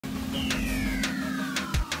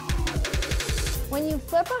you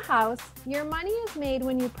flip a house, your money is made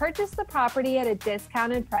when you purchase the property at a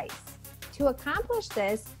discounted price. To accomplish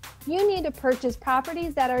this, you need to purchase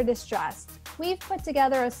properties that are distressed. We've put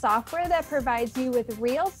together a software that provides you with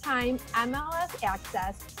real-time MLS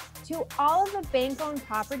access to all of the bank-owned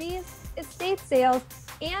properties, estate sales,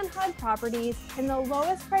 and HUD properties in the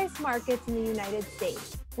lowest price markets in the United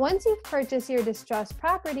States. Once you've purchased your distressed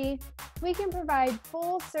property, we can provide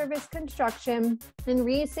full-service construction and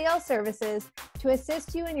resale services to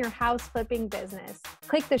assist you in your house flipping business.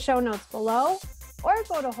 Click the show notes below or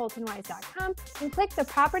go to HoltonWise.com and click the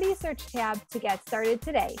Property Search tab to get started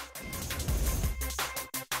today.